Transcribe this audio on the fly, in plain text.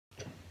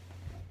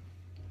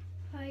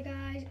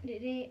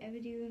Today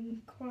we're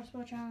doing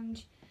crossbar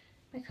challenge.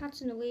 My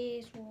cat's in the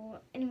way, so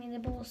anyway the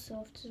ball's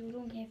soft, so we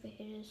don't care if it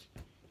hits.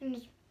 And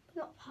it's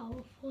not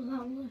powerful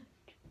that much.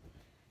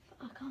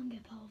 But I can't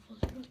get powerful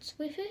shots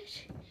with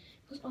it.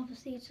 Because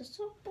obviously it's a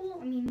softball.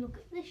 I mean, look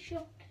at this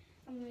shot.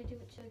 I'm going to do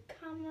it to the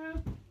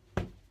camera.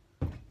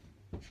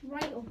 It's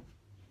right up.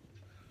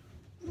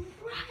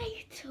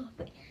 Right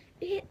up.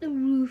 It hit the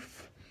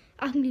roof.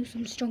 I can do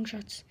some strong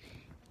shots.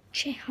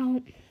 Check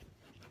out.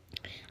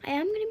 I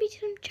am going to be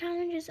doing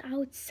challenges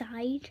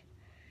outside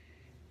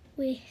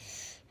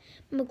with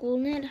my goal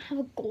net. I have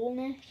a goal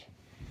net.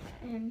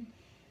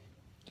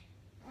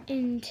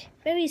 And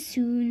very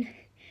soon,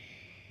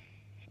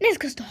 let's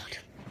go start.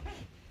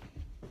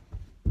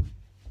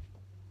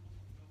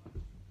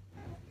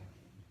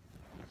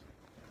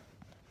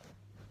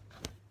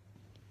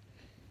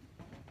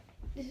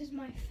 This is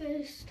my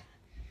first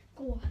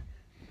goal.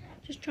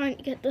 Just trying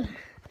to get the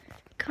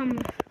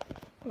camera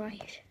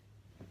right,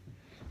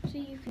 so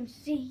you can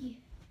see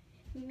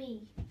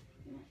me.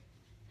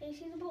 Can you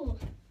see the ball?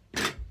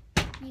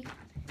 You can.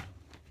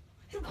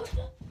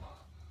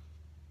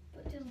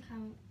 But it doesn't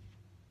count.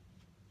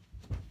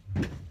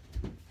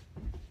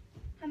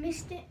 I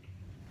missed it.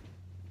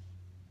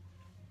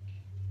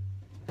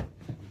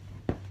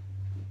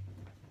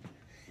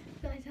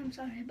 Guys, I'm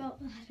sorry about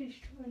that. I was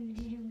trying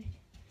to do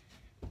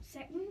it.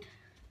 Second.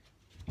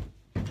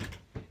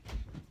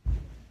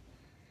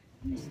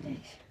 Missed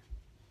it.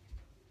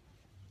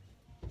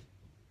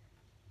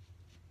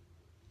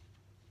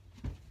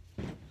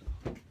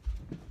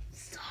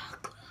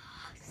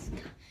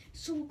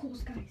 So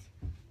close, guys.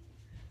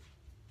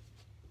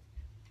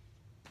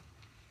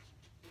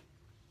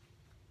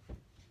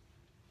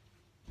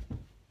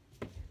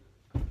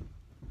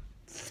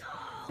 So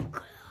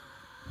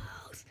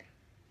close.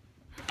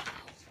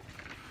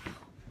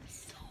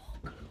 So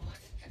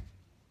close.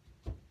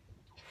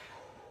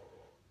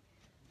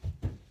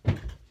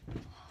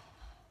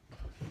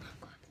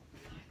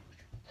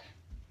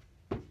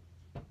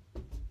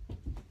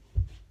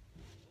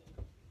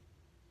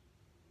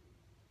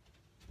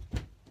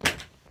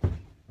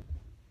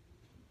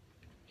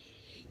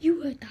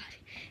 You heard that,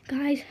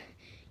 guys.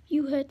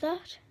 You heard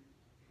that.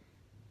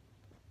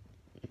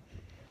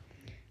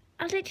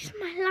 I did this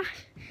my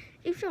last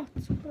few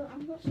shots, but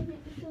I've got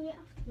something to show you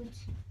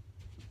afterwards.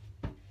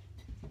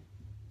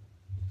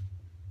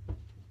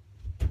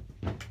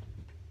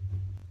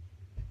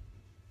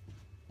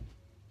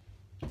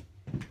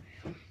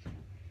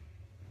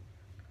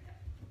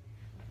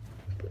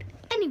 But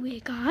anyway,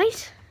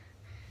 guys,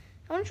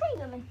 I want to show you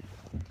something.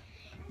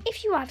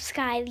 If you have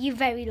Sky, you're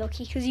very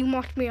lucky because you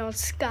watch me on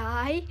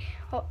Sky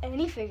or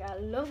anything. I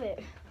love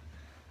it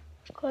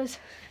because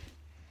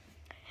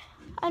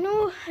I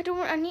know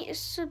I need to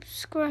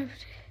subscribe.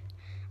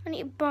 I need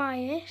to buy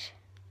it.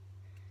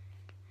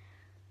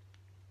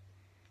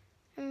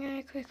 I'm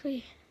gonna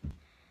quickly.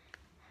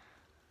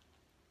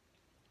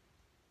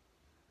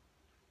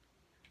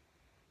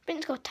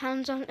 Ben's got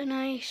tans on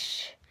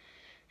tonight.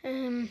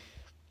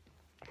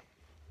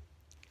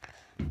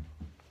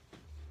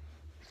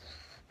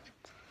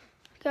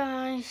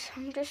 Guys,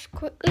 I'm just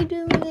quickly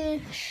doing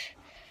this.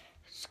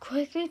 Just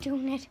quickly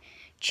doing it.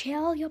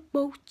 Chill your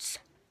boats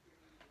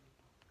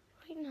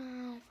right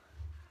now.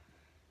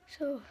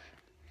 So,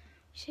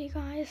 see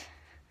guys.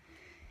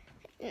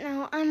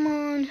 Now I'm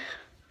on.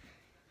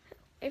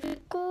 If you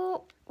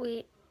go,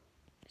 wait.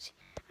 See,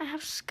 I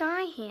have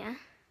Sky here,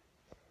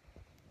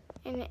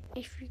 and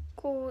if you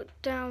go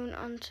down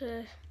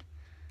onto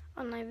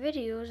on my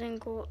videos and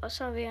go. Oh,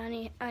 sorry, I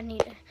need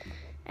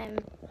to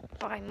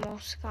buy more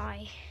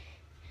Sky.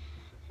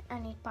 I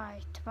need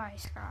to buy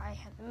Sky.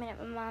 At the minute,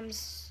 my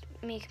mum's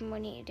making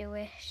money to do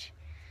it.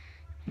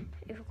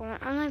 If you go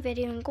on my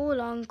video and go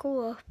along,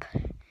 go up,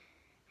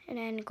 and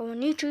then go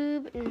on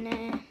YouTube, and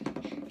there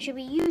should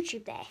be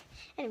YouTube there.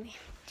 Anyway,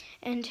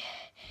 and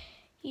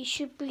you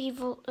should be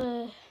able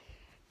to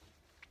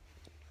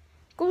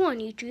go on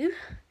YouTube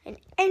and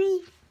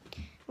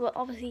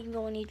obviously you can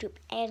go on YouTube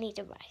any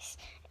device.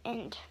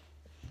 And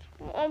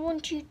what I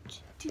want you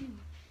to do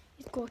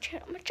is go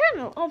check out my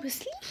channel,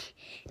 obviously.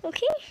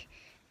 Okay.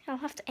 I'll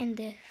have to end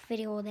the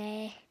video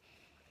there.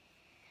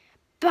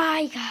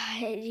 Bye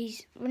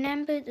guys.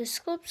 Remember to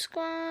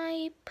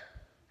subscribe,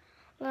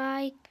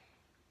 like,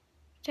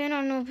 turn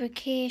on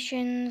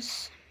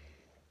notifications.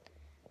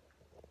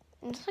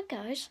 And that's it,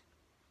 guys.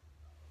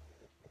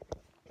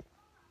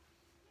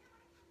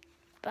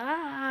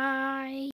 Bye.